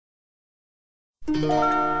Trayblac.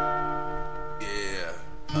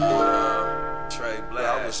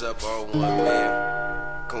 I was up on one,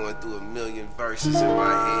 man, going through a million verses in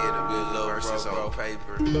my head, a million verses on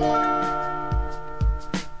paper.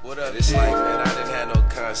 What up, it's like, man, I didn't have no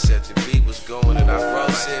concept. The beat was going and I felt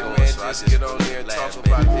it, man, so just get on there and talk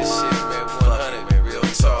about this shit, man, 100, man, real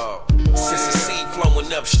talk. Since the seed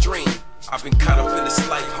flowing upstream, I've been caught up in this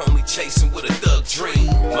life, homie, chasing with a thug dream.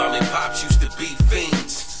 Mom and pops used to be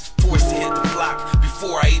fiends, forced to hit the block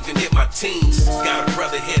before I even hit my teens. Got a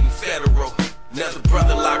brother heading federal, another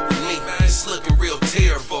brother locked with me. It's looking real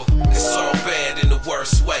terrible, it's all bad in the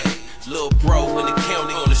worst way. Little bro in the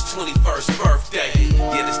county on his 21st birthday.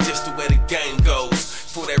 Yeah, that's just the way the game goes.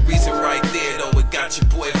 For that reason right there, though, it got your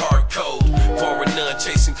boy hard cold. Borrowing none,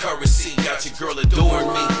 chasing currency, got your girl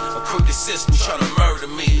adoring me. A crooked system trying to murder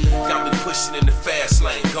me. Got me pushing in the fast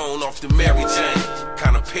lane, going off the Mary Jane.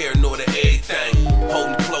 Kinda paranoid of everything,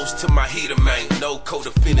 holding close to my heater, man. No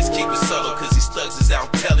co-defendants, keep it subtle, cause these thugs is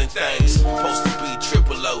out telling things. Supposed to be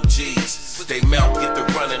triple OGs, but they mouth get to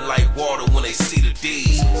running like water when they see the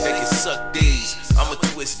D's. They can suck D's, I'ma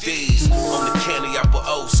twist D's. On the candy apple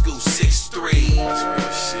old school 6'3". That's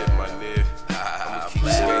real shit, my nigga. I'ma keep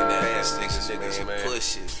skating past niggas, man.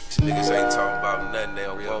 Push it. These niggas ain't talking about nothing, they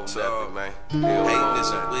don't want nothing, man. Hating is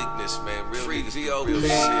a weakness, man. Real niggas do real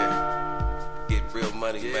shit. Get real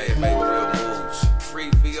money, man. Make real moves. Free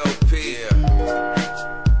VOP.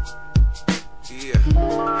 Yeah.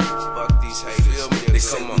 Fuck these haters. They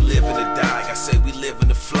say we live in to die, I say we live in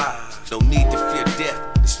to fly. No need to fear death,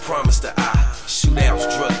 it's promised to I. Shootouts,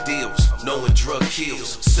 drug deals, knowing drug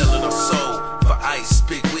kills. Selling our soul for ice,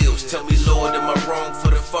 big wheels. Tell me, Lord, am I wrong for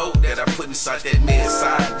the foe that I put inside that man's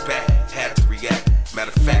side and back? Had to react,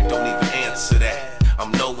 matter of fact, don't even answer that.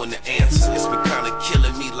 I'm knowing the answer, it's been kinda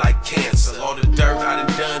killing me like cancer. All the dirt I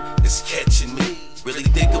done is catching me. Really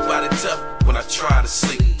think about it tough when I try to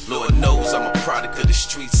sleep. Lord knows I'm a product of the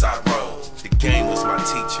streets I roam. The game was my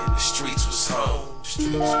teacher, the streets was home. The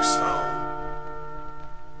streets was home.